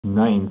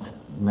9th,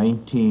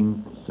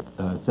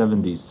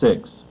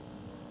 1976.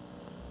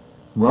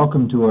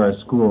 Welcome to our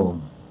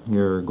school.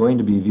 You're going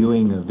to be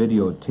viewing a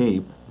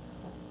videotape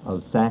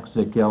of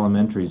Saxvik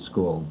Elementary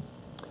School.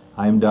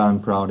 I'm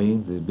Don Prouty,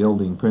 the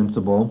building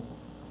principal,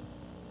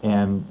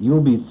 and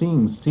you'll be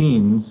seeing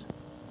scenes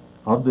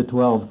of the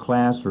 12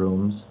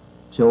 classrooms,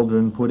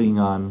 children putting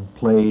on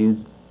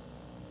plays,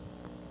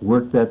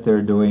 work that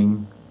they're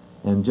doing,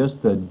 and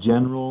just the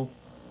general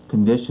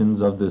conditions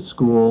of the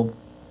school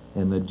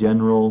and the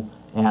general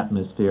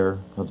atmosphere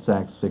of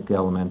Saxvik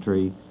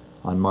Elementary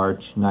on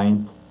March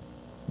 9th,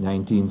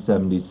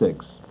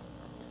 1976.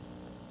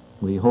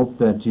 We hope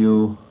that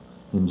you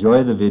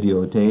enjoy the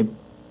videotape.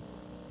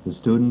 The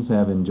students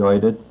have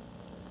enjoyed it,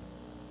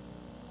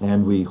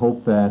 and we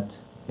hope that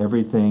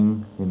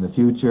everything in the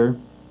future,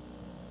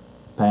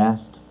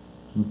 past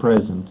and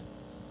present,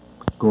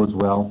 goes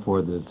well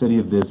for the city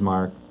of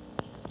Bismarck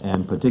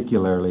and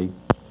particularly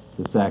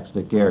the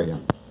Saxvik area.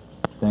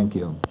 Thank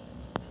you.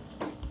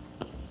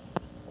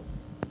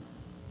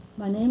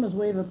 My name is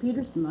Wava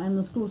Peterson. I'm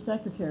the school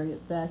secretary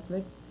at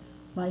Saxvik.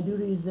 My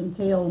duties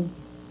entail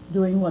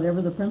doing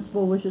whatever the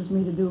principal wishes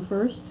me to do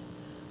first.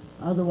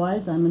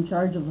 Otherwise, I'm in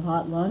charge of the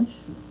hot lunch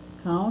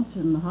count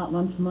and the hot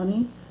lunch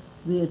money,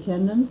 the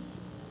attendance,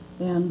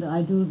 and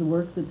I do the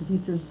work that the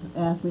teachers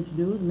ask me to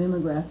do, the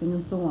mimeographing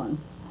and so on.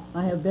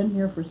 I have been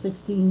here for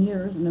 16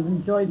 years and have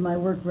enjoyed my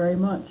work very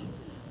much.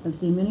 I've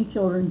seen many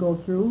children go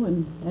through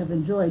and have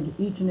enjoyed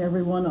each and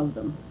every one of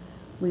them.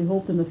 We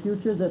hope in the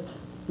future that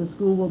the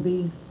school will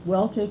be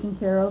well taken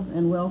care of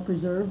and well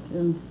preserved,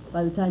 and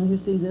by the time you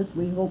see this,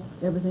 we hope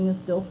everything is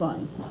still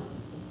fine.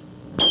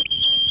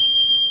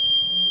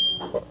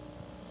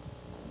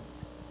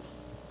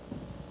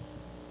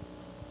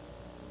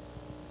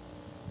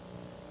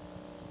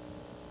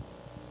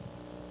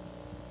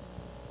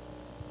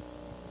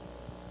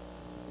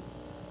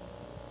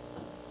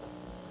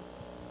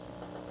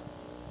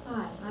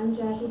 Hi, I'm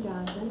Jackie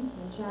Johnson,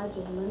 in charge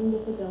of learning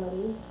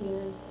disabilities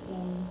here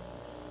in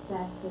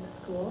Saxvik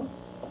School.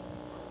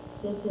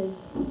 This is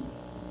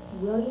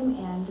William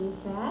Andrew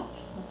Thatch,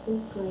 a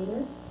 5th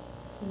grader,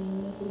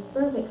 in Mrs.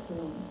 Bervick's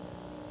room.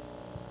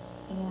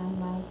 And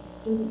my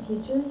student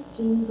teacher,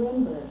 Jean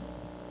Grinberg,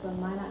 from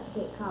Minot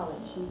State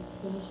College. She's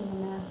finishing a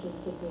master's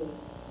degree.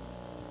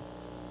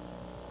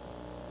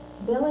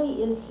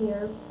 Billy is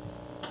here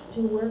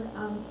to work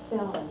on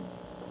spelling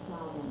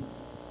problems.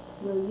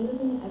 We're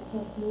using a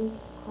technique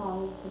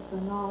called the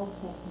Bernal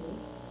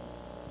technique,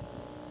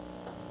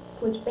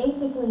 which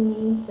basically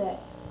means that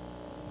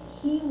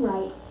he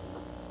writes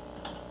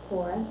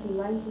for us, he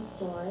writes a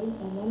story,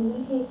 and then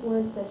we take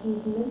words that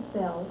he's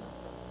misspelled,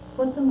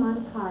 put them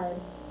on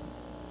cards,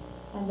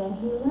 and then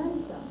he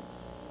learns them.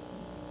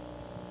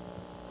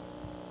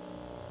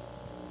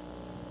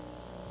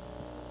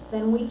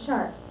 Then we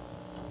chart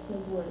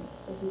his words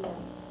that he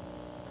does.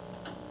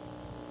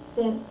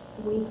 Since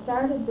we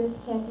started this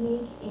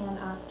technique in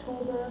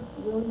October,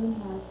 William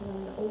has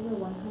learned over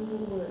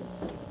 100 words.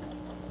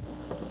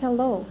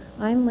 Hello,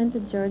 I'm Linda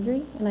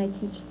Georgery, and I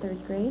teach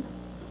 3rd grade.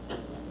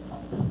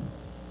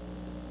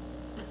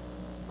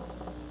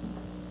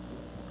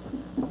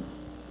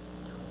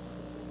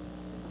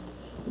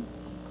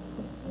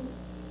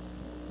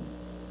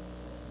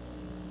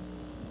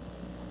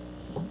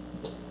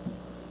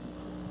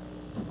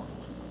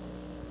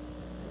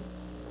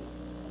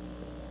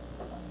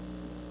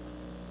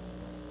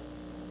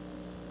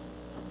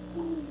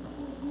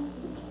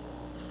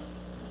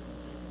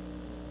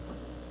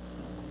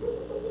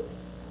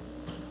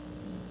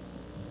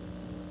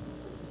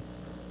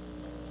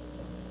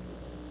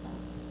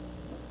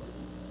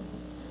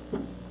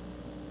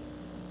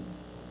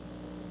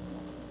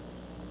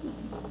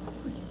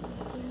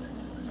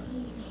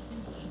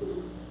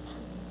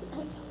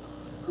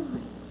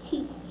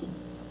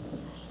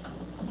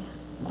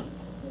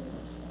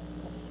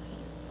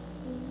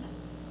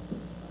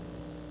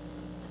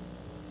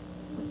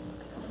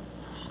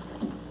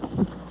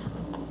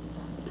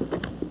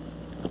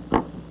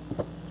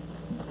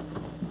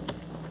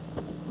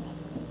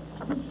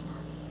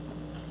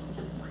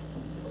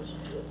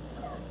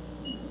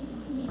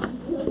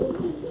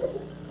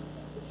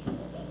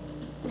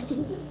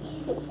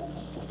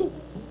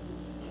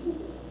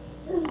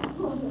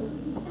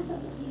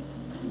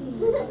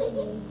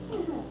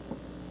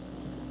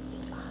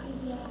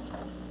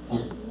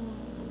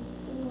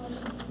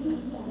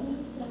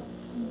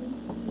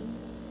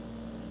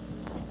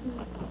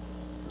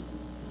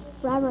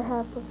 Robert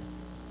Harper,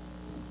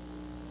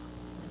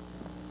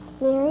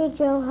 Mary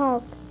Jo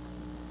Hulks,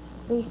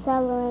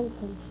 Lisa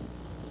Lorenzen,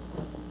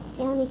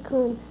 Annie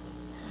Kuhn,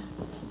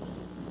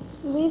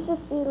 Lisa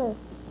Sealer,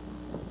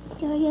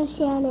 Jojo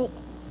Shanik,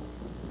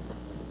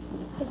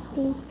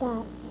 Christine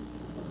Scott,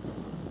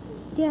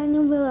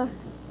 Daniel Miller,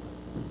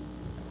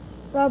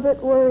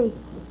 Robert Worry,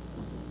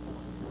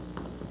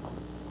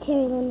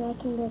 Terry Lynn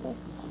Reckenberger,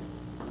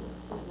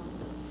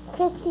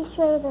 Christy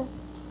Schrader,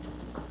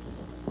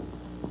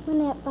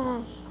 Lynette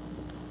Bosch,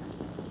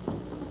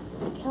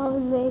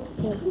 Calvin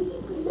Webster,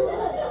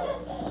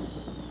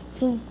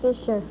 Jim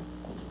Fisher,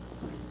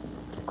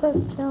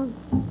 Clipstone.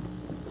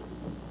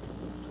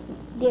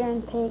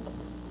 Darren Pig.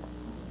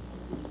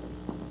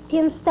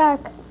 Tim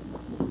Stark.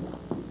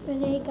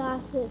 Renee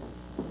Gossett.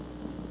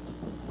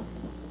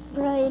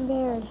 Brian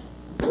Baird.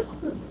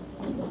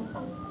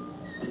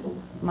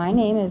 My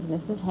name is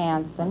Mrs.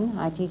 Hanson.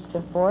 I teach the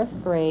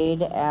 4th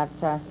grade at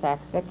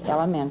Saxvik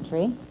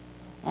Elementary,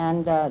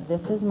 and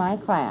this is my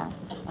class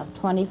of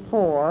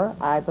 24.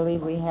 I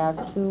believe we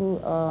have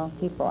 2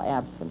 people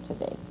absent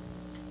today.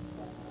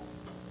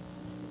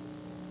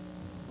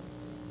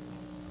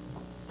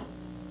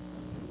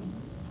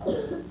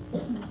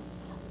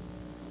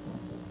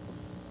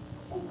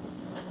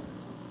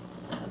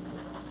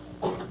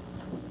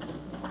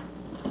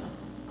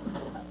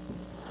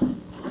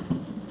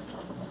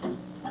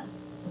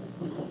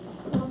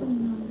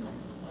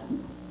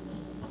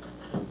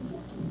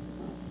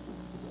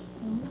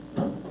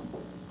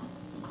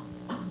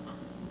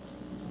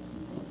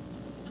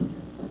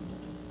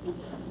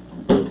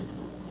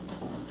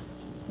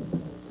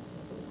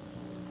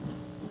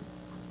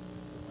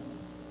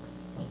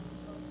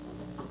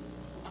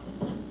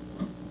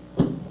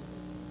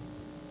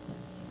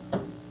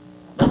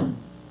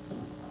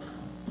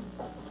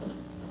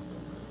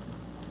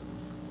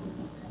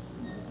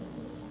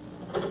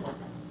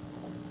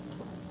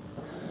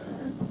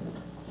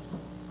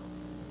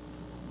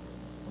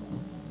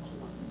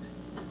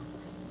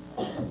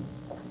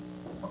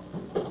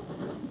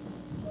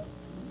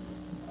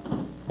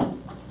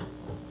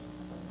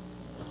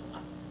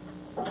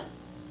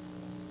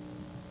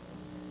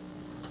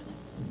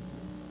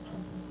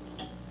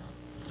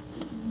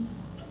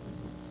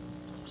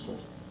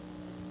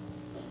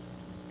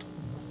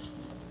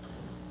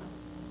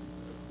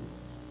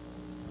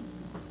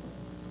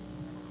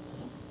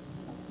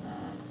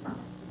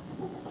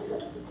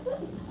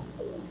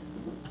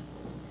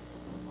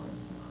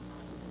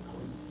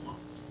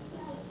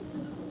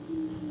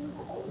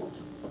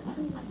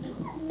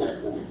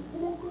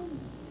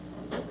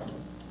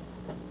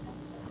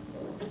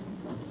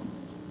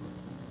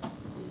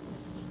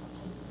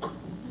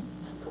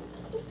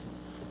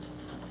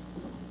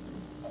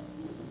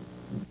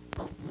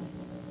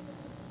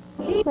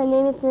 My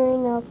name is Mary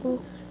Nelson.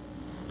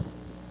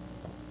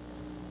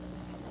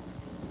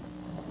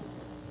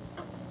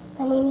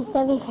 My name is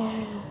Debbie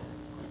Farron.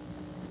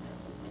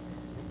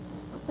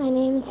 My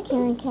name is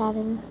Karen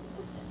Cabbins.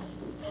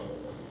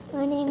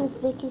 My name is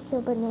Vicky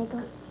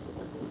Silbernagel.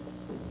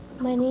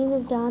 My name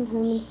is Don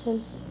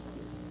Hermanson.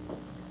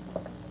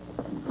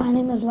 My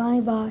name is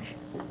Lonnie Bosch.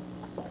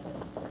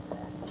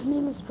 My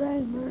name is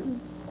Brian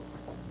Martin.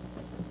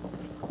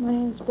 My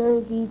name is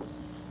Barry Beats.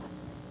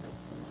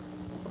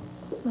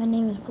 My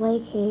name is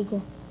Blake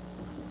Hager.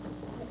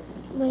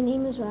 My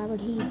name is Robert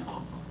Heath.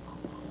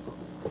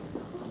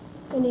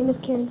 My name is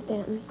Karen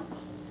Stanton.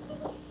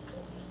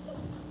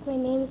 My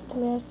name is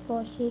Tamara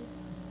Spolsky.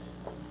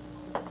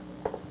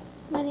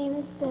 My name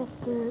is Beth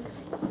Berg.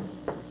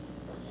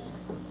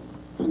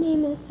 My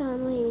name is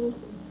Tom Laney.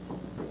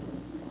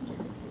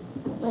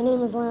 My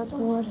name is Lance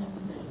Morris.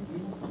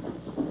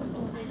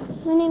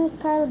 My name is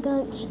Carla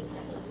Gunch.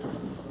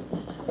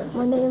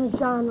 My name is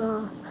John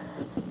Roth.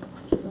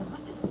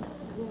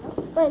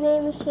 My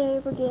name is Sherry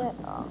Brigette.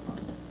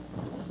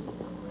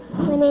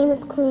 My name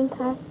is Queen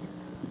Cuss.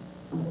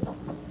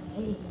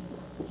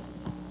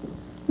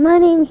 My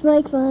name is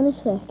Mike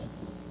Vonasek.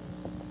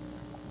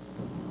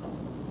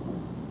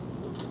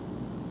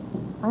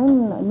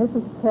 I'm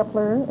Mrs.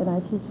 Kepler, and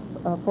I teach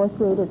 4th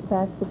grade at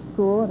Saxvik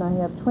School, and I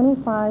have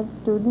 25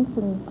 students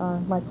in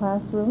my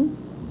classroom.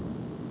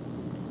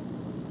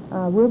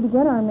 We'll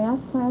begin our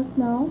math class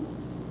now,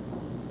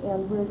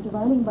 and we're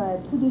dividing by a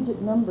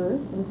 2-digit number.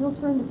 And if you'll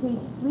turn to page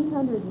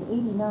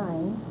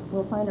 389,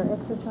 we'll find our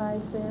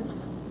exercise there.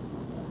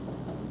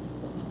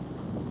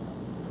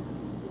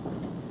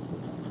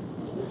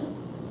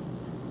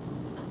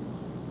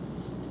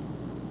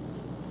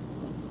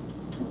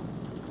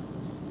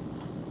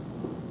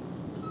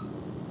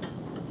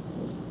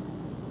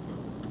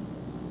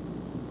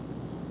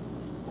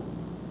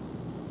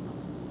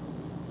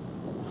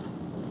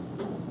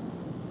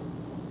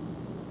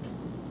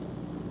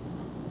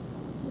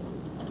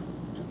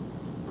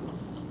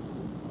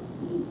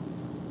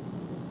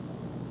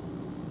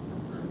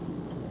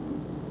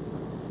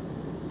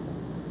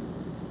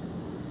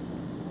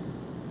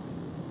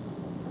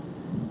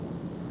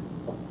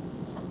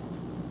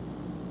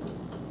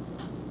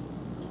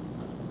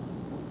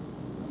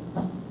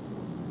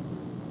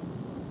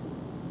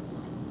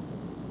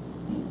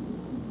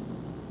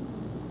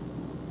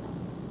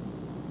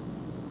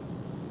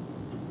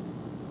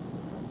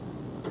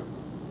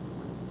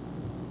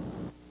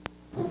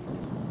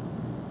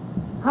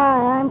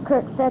 Hi, I'm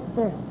Kurt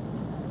Fetzer.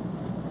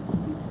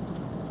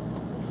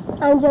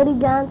 I'm Jody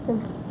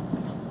Johnson.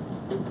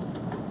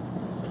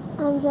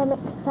 I'm Janet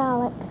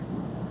Kasalik.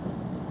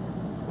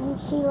 I'm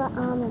Sheila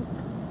Almond.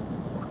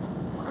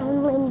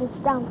 I'm Linda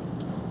Stump.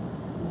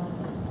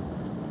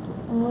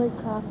 I'm Lloyd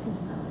Crofty.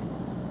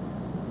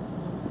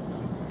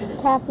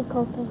 Kathy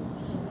Copeland.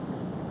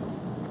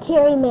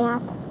 Terry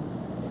Mack.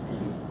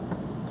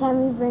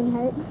 Tammy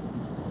Bernhardt.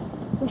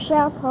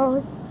 Michelle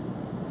Pose,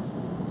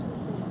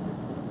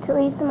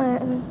 Talisa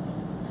Martin,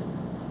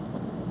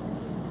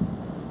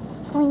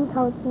 Colleen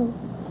Coatsman,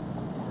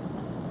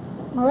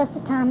 Melissa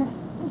Thomas,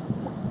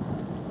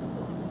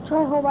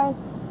 Troy Hobart,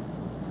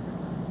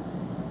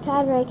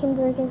 Todd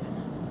Reichenberger,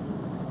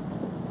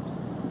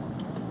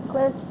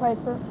 Clarence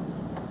Piper,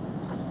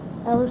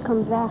 Ellis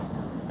comes last,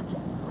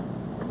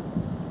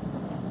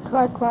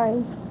 Clark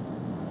Klein,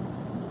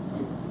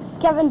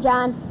 Kevin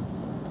John,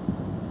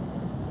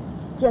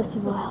 Jesse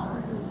Boyle,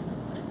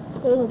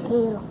 David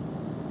Hale.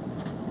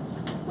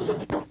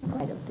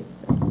 I don't think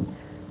so.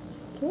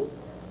 Okay.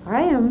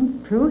 I am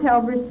Prue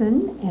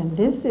Halverson, and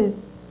this is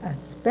a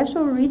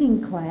special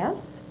reading class.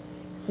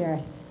 There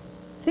are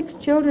 6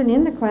 children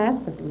in the class,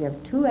 but we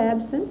have 2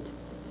 absent.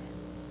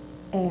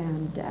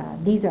 And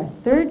these are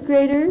 3rd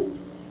graders,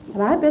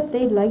 and I bet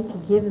they'd like to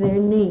give their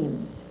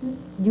names.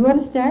 Do you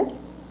want to start?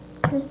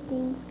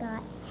 Christine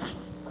Scott,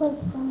 Cliff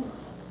Stone,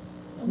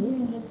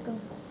 Adrian Driscoll,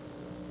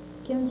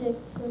 Kim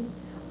Jacobson.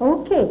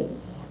 Okay.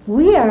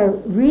 We are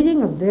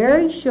reading a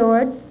very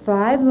short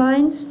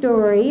 5-line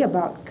story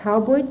about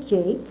Cowboy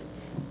Jake,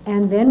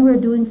 and then we're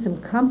doing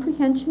some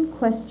comprehension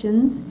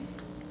questions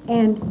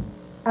and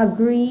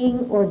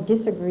agreeing or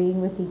disagreeing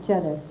with each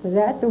other. Was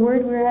that the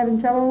word we were having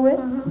trouble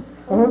with?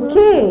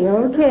 Okay,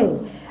 okay.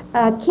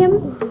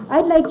 Kim,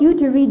 I'd like you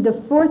to read the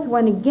 4th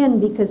one again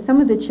because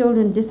some of the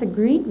children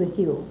disagreed with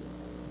you.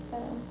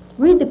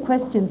 Read the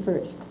question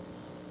first.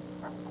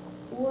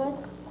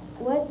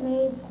 What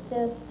made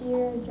the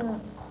steer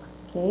jump?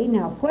 Okay,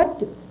 now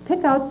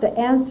pick out the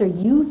answer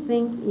you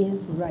think is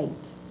right.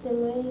 The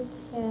waves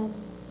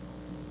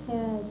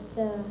had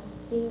the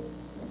steer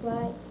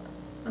right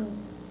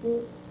and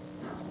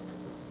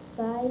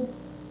side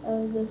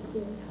of the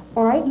steer.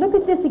 All right, look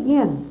at this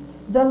again.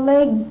 The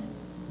legs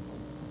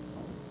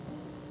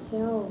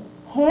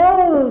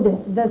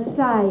held the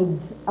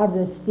sides of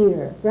the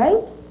steer,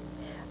 right?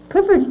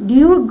 Clifford, do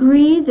you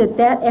agree that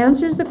that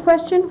answers the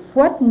question?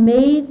 What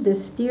made the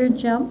steer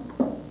jump?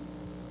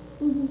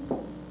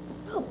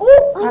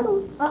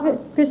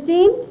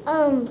 Christine?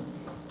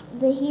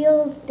 The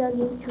heels dug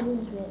into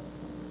his ribs.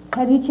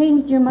 Have you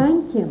changed your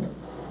mind, Kim?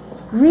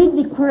 Read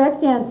the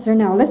correct answer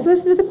now. Let's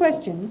listen to the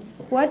question.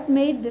 What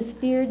made the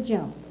steer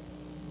jump?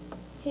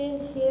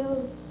 His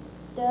heels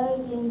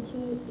dug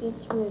into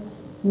its ribs.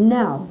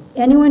 Now,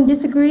 anyone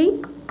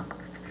disagree?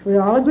 We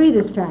all agree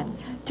this time.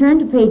 Turn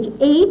to page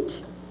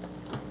 8.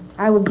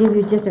 I will give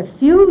you just a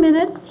few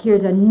minutes.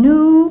 Here's a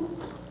new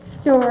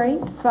story,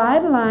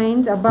 5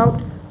 lines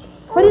about,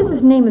 what is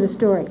the name of the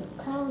story?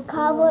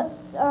 Cowgirl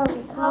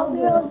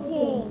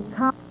King.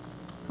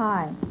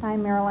 Hi,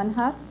 I'm Marilyn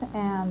Huss,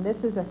 and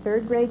this is a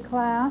 3rd grade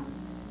class,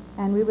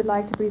 and we would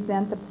like to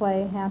present the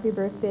play Happy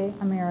Birthday,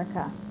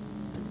 America.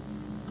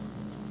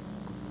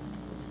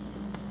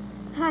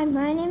 Hi,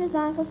 my name is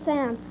Uncle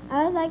Sam.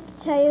 I would like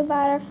to tell you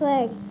about our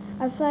flag.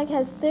 Our flag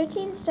has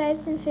 13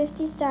 stripes and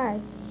 50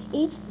 stars.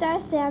 Each star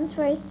stands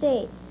for a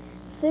state.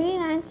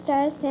 39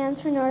 stars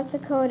stands for North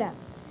Dakota.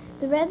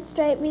 The red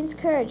stripe means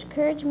courage.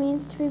 Courage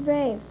means to be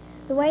brave.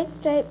 The white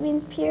stripe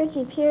means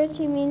purity.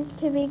 Purity means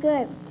to be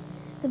good.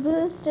 The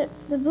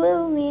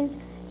blue means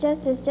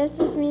justice.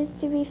 Justice means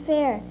to be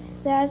fair.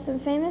 There are some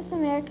famous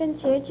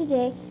Americans here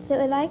today that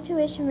would like to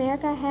wish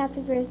America a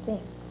happy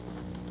birthday.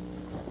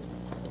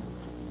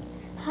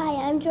 Hi,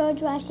 I'm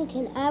George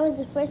Washington. I was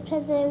the first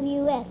president of the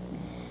U.S.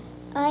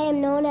 I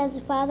am known as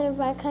the father of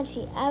our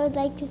country. I would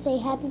like to say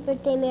happy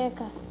birthday,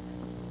 America.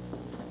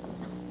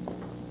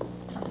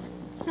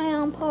 Hi,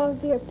 I'm Paul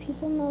Revere.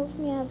 People know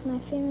me as my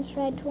famous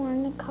ride to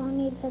one of the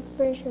colonies that the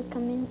British were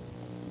coming,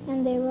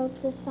 and they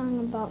wrote this song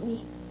about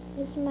me.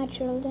 This is my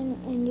children,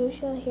 and you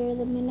shall hear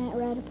the midnight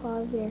ride of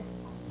Paul Revere.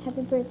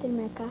 Happy birthday,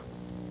 America.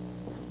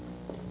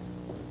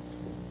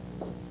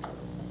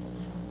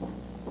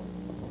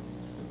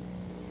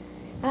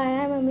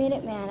 Hi, I'm a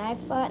Minuteman. I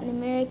fought in the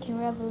American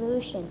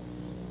Revolution.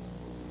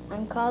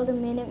 I'm called a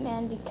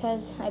Minuteman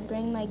because I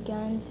bring my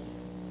guns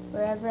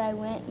wherever I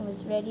went and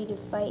was ready to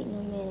fight in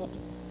a minute.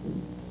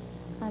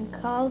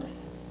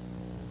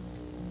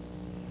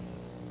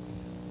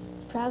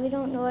 Probably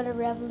don't know what a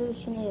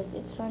revolution is.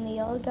 It's when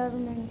the old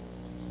government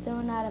is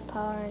thrown out of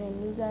power and a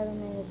new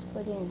government is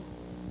put in.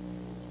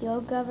 The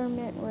old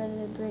government were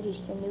the British,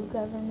 the new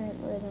government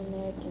were the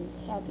Americans.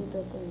 Happy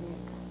birthday,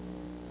 America.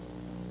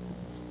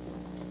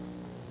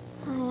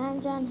 Hi,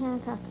 I'm John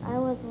Hancock. I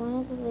was one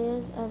of the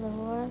leaders of the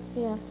War of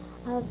Freedom.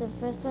 I was the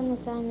first one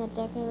to sign the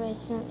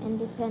Declaration of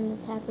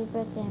Independence. Happy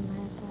birthday,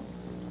 America.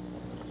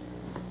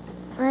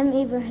 I'm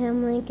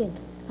Abraham Lincoln.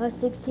 I was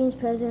 16th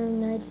President of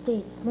the United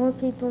States. Most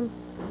people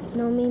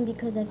know me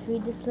because I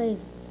freed the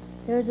slaves.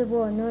 There was a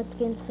war, North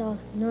against South.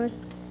 North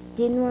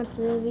didn't want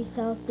slavery,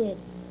 South did.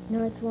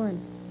 North won.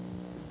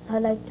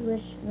 I'd like to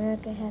wish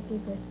America a happy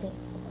birthday.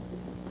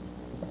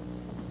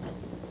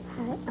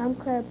 Hi, I'm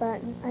Claire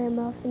Barton. I am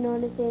also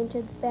known as the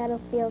Angel of the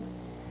Battlefield.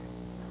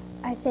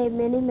 I saved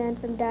many men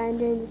from dying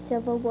during the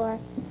Civil War.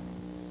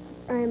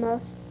 I'm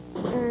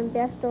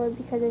best known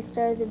because I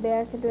started the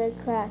American Red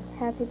Cross.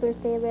 Happy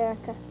birthday,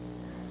 America.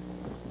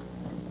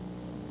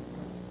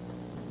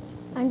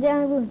 I'm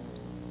Darren Boone.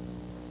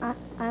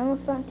 I'm a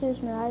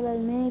frontiersman. I led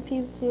many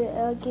people through the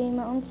Allegheny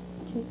Mountains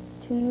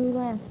to new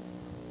lands.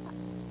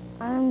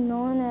 I'm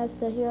known as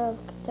the hero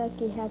of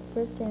Kentucky. Happy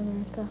birthday,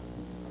 America.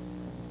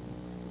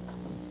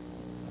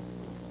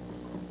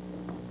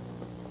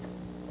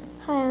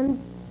 Hi,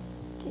 I'm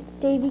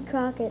Davy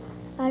Crockett.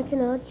 I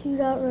can outshoot,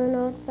 outrun,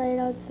 outfight,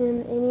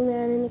 outswim any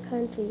man in the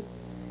country.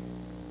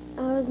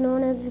 I was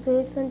known as a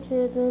great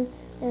frontiersman,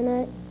 and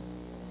I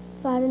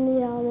fought in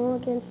the Alamo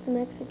against the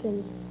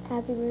Mexicans.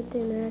 Happy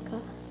birthday,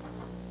 America.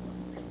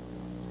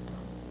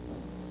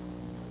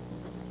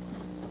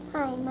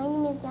 Hi, my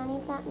name is Johnny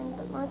Chapman,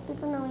 but most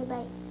people know me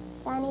by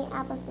Johnny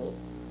Appleseed.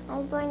 I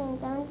was born in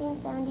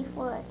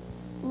 1774.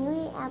 When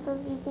you eat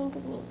apples, you think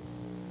of me.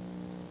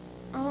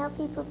 I help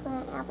people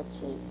plant apple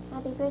trees.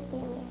 Happy birthday,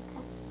 America.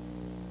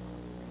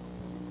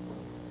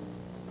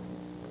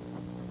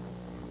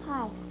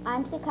 Hi,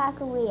 I'm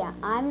Sakakawea.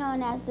 I'm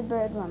known as the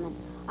Bird Woman.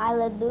 I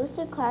led Lewis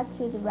and Clark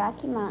through the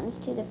Rocky Mountains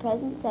to the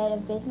present site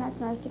of Bismarck,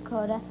 North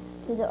Dakota,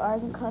 to the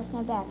Oregon coast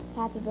and back.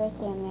 Happy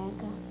birthday,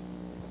 America.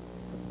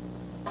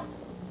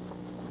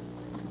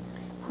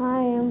 Hi,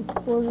 I'm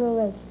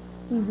Woodrow Lake.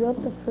 We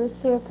built the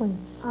first airplane.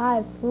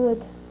 I flew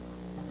it.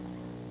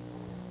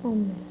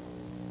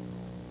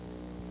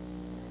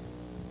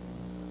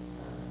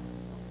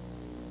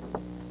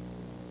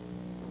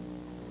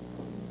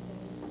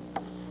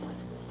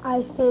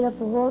 I stayed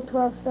up a whole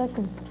 12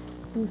 seconds.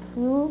 We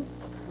flew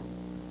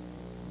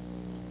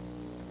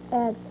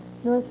at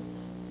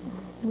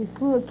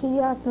Kitty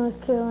Hawk,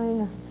 North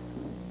Carolina.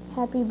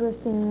 Happy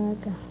birthday,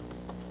 America.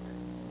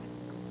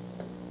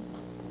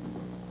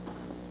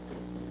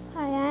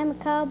 Hi, I'm a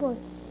cowboy.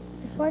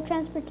 Before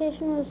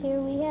transportation was here,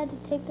 we had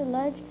to take the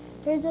large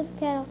herds of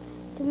cattle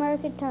to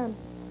market town.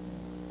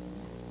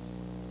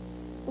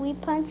 We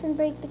punch and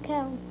break the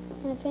cattle,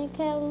 and if any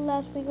cattle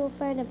lost, we go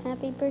find them.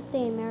 Happy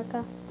birthday,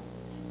 America.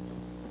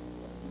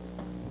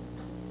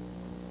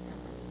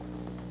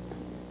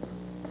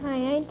 Hi,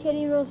 I'm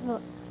Teddy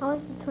Roosevelt. I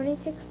was the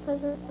 26th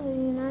President of the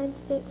United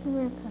States of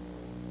America.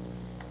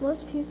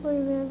 Most people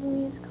remember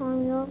me as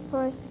calling me Old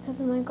Forest because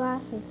of my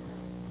glasses.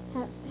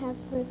 Happy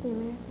birthday,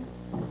 America.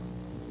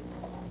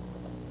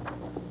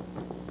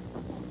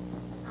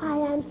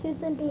 Hi, I'm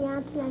Susan B.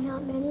 Anthony. I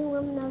help many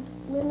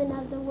women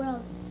of the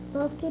world.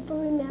 Most people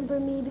remember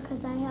me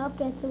because I help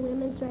get the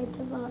women's right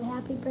to vote.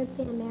 Happy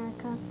birthday,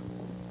 America.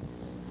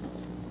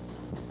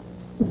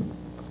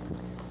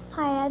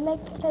 Hi, I'd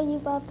like to tell you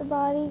about the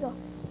bald eagle.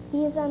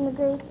 He is on the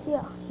Great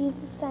Seal. He is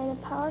a sign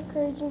of power,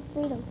 courage, and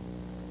freedom.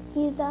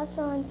 He is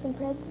also on some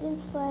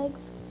president's flags,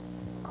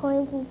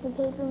 coins, and some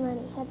paper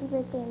money. Happy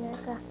birthday,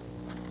 America.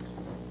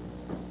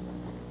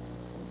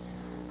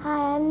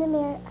 Hi,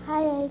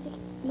 I'd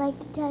like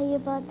to tell you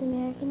about the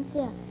American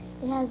seal.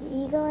 It has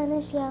an eagle and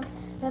a shell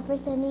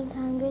representing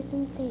Congress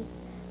and states,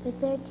 with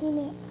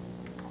 13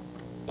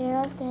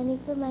 arrows standing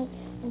for might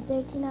and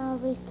 13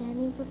 olive leaves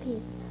standing for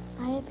peace.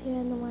 I appear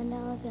on the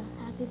 $1 bill.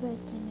 Happy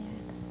birthday, America.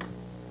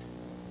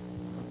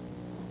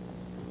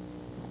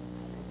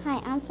 Hi,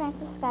 I'm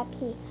Francis Scott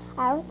Key.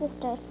 I was the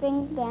Star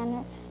Spangled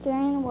Banner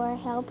during the war,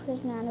 held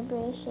prisoner on a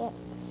British ship.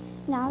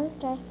 Now the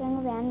Star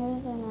Spangled Banner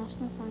is our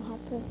national song.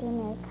 Happy birthday,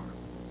 America.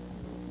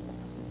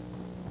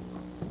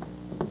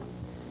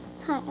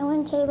 Hi, I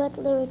want to tell you about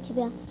the Liberty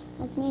Bell.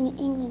 I was made in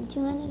England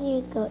 200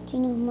 years ago. Do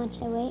you know how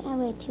much I weigh? I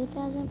weigh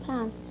 2,000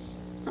 pounds.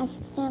 I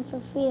stand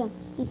for freedom.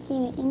 You see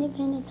me at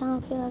Independence Hall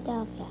in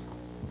Philadelphia.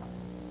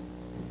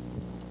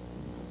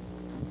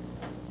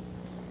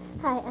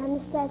 Hi, I'm the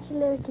Statue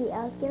of Liberty.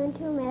 I was given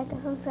to America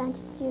from France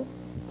to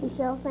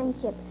show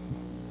friendship.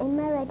 In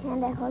my right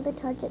hand, I hold a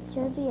torch that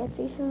shows we are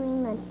free from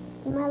England.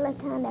 In my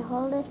left hand, I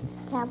hold a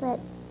tablet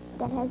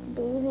that has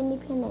the Day of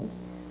Independence.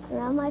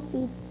 Around my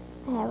feet,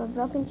 I have a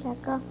broken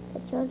shekel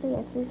that shows we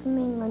are free from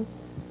England.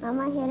 On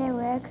my head, I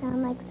wear a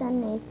crown like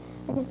Sundays.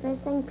 And the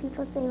first thing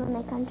people say when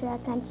they come to our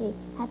country,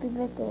 happy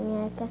birthday,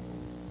 America.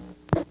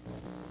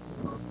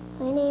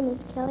 My name is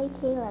Kelly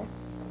Taylor.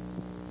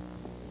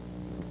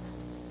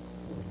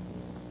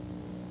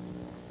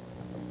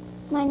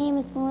 My name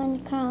is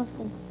Melinda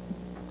Carlson.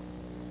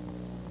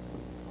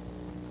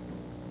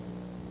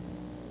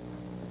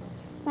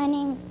 My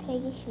name is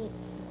Peggy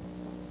Sheets.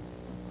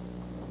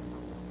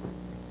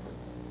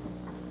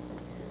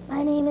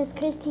 My name is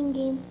Christine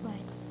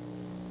Gainsbourg.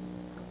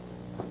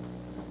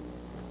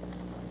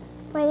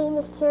 My name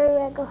is Terry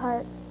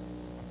Egelhart.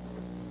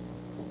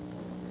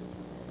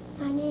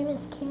 My name is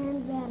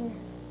Karen Banner.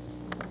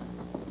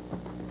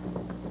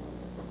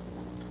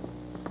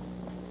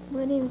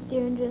 My name is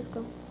Darren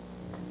Driscoll.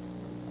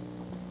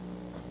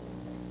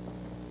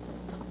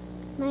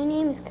 My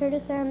name is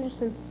Curtis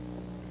Anderson.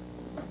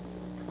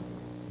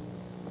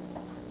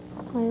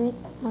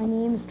 My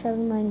name is Trevor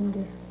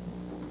Meininger.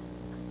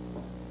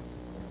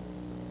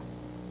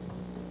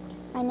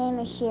 My name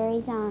is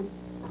Sherry Zahn.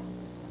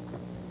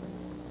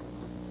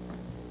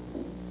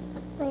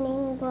 My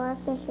name is Laura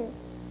Fisher.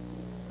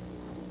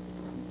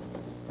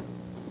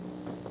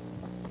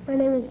 My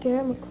name is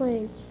Garrett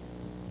McClage.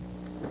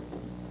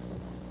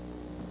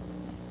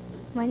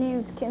 My name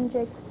is Kim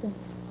Jacobson.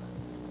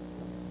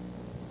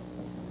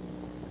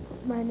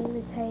 My name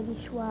is Heidi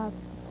Schwab.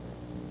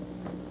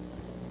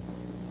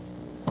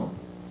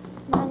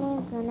 My name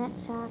is Lynette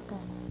Shaka.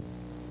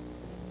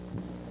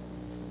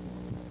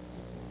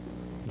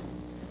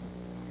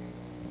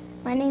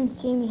 My name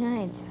is Jamie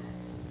Hines.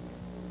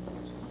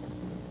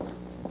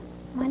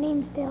 My name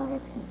is Dale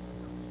Erickson.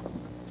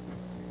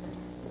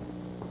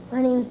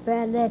 My name is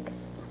Brad Vick.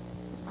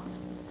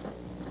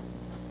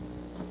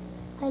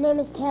 My name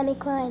is Tammy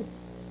Klein.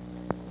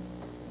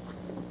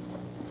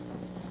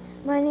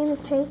 My name is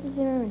Tracy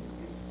Zimmerman.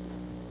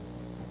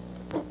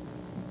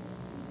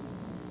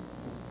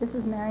 This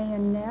is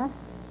Marion Ness,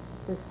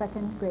 the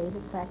second grade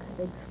at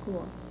Saxvik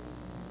School.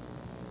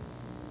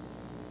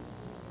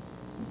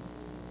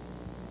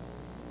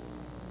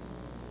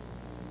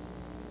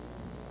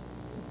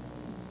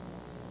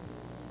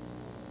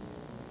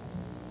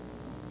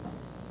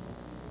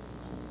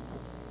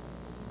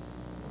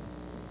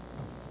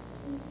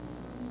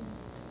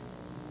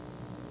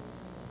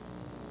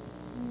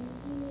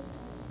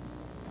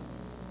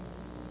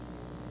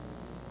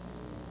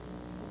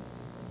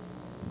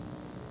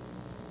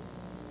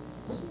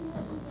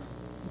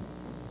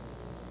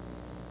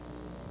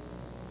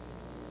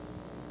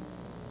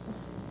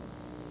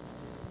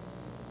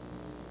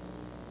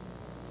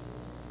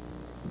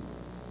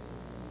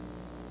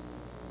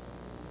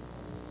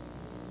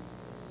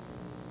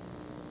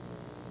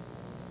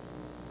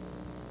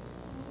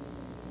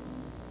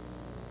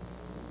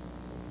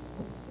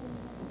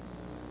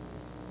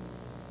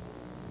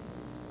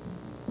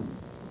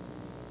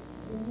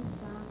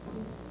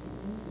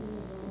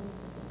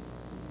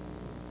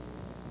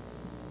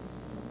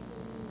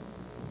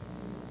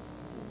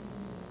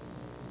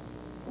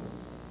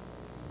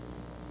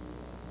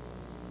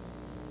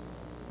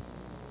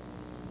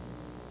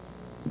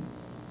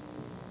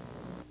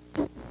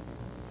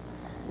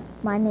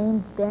 My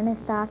name's Dennis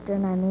Doctor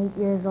and I'm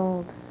 8 years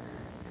old.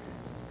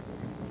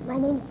 My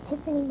name's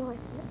Tiffany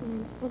Morrison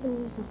and I'm 7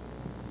 years old.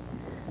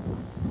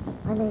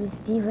 My name's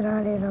Stephen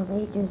Arnold and I'm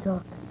 8 years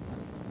old.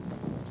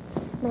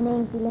 My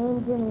name's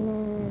Elaine Zimmerman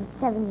and I'm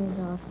 7 years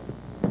old.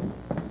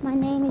 My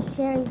name is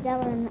Sherry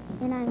Zeller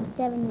and I'm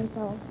 7 years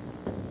old.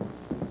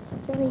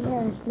 Billy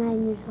Harris,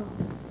 9 years old.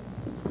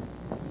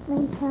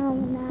 Lynn Powell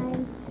and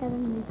I'm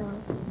 7 years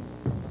old.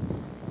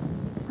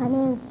 My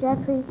name is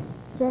Jeff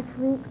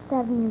Reek,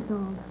 7 years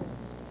old.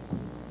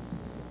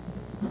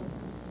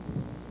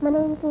 My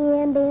name is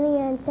Leanne Bailey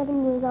and I'm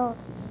 7 years old.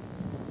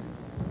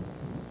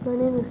 My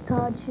name is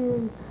Todd Shear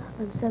and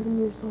I'm 7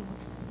 years old.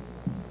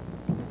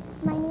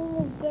 My name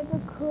is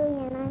Deborah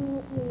Cooley and I'm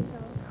 8 years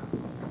old.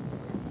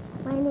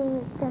 My name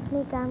is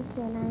Stephanie Gomke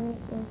and I'm 8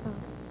 years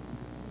old.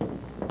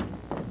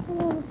 My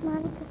name is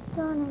Monica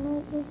Stone and I'm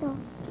 8 years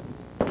old.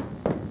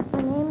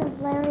 My name is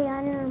Larry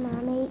Honor and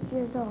I'm 8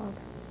 years old.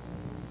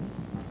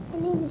 My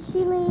name is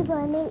Sheila Eva,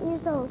 I'm 8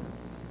 years old.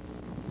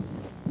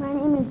 My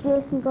name is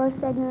Jason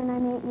Gorsegner and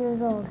I'm 8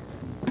 years old.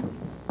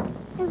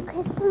 I'm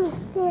Kristen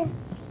Messier,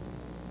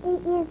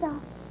 8 years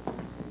old.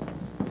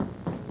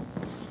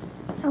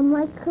 I'm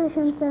Mike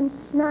Christensen,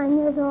 9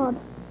 years old.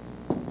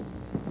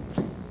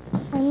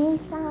 I'm Ian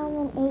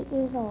Solomon, 8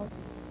 years old.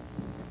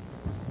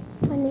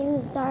 My name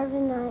is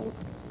Darvin, I'm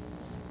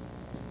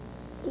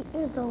 8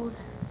 years old.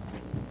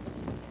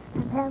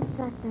 I'm Pam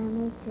Sackner,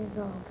 I'm 8 years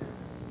old.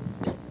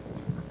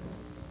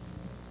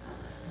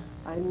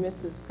 I'm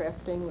Mrs.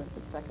 Crafting with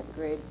the second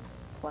grade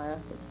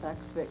class at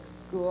Saxvik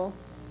School.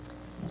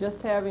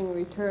 Just having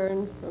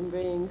returned from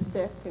being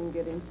sick and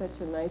getting such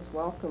a nice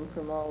welcome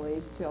from all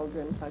these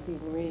children,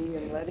 hugging me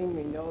and letting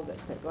me know that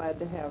they're glad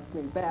to have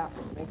me back,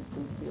 it makes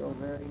me feel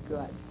very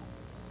good.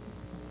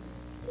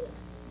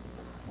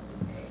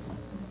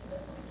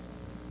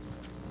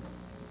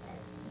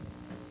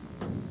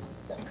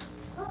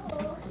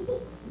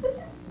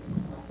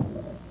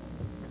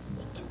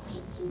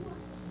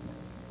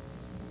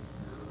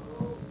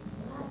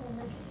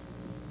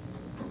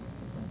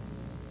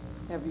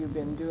 Have you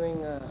been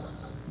doing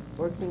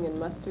working in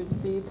mustard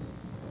seed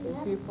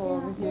with people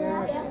over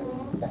here?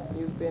 And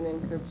you've been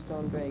in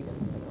Curbstone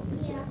Dragons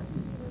over here.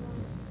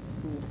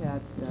 You've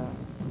had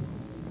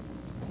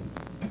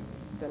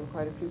done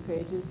quite a few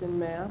pages in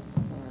math?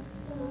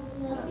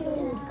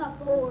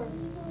 Or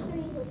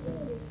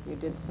you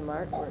did some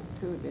artwork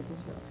too, didn't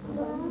you?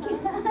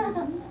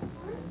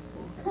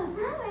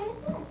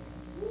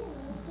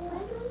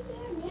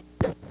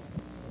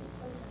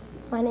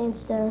 My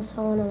name's Dennis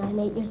Holland and I'm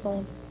 8 years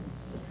old.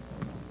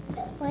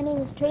 My name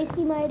is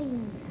Tracy Mighty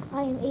and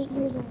I am 8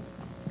 years old.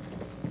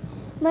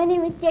 My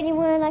name is Jenny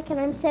Warnock and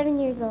I'm 7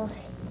 years old.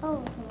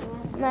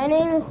 My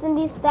name is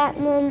Cindy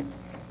Statman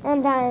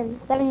and I'm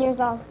 7 years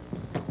old.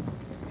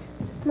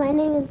 My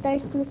name is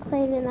Darcy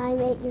McLean and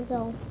I'm 8 years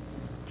old.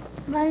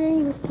 My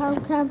name is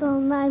Tom Campbell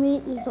and I'm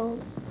 8 years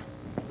old.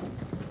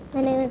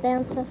 My name is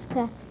Ann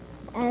Sufka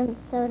and I'm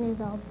 7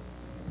 years old.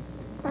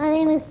 My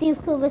name is Steve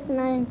Kubis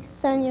and I'm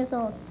 7 years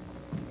old.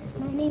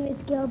 My name is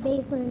Gil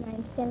Basler and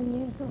I'm 7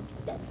 years old.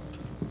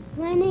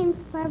 My name is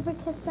Barbara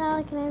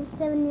Kasalik and I'm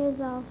 7 years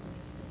old.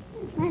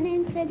 My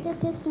name is Frederick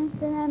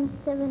Distance and I'm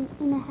 7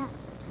 and a half.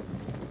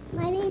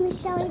 My name is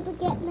Shelley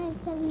Baguette and I'm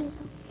 7 years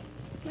old.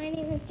 My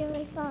name is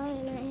Joey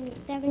Fallon and I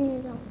am 7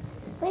 years old.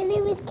 My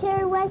name is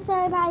Karen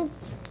Wesser and I'm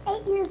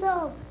 8 years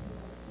old.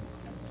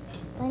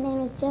 My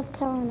name is Jeff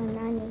Cohen and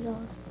I'm 9 years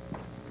old.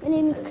 My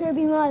name is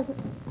Kirby Moss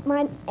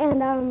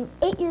and I'm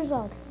 8 years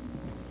old.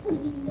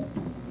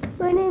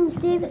 My name is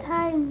David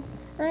Hines.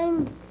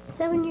 I'm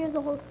 7 years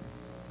old.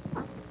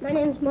 My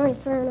name is Maury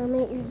Fern. I'm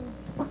 8 years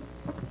old.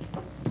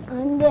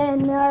 I'm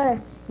Dan Miller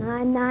and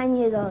I'm 9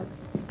 years old.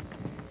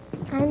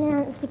 I'm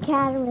Nancy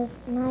Catalyst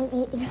and I'm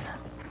 8 years old.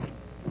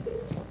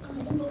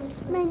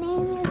 My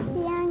name is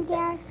Deanne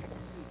Gask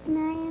and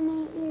I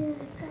am 8 years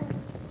old.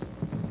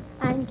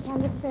 I'm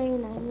Candace Ray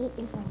and I'm 8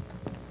 years old.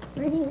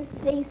 My name is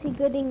Stacy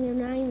Gooding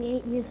and I'm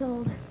 8 years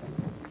old.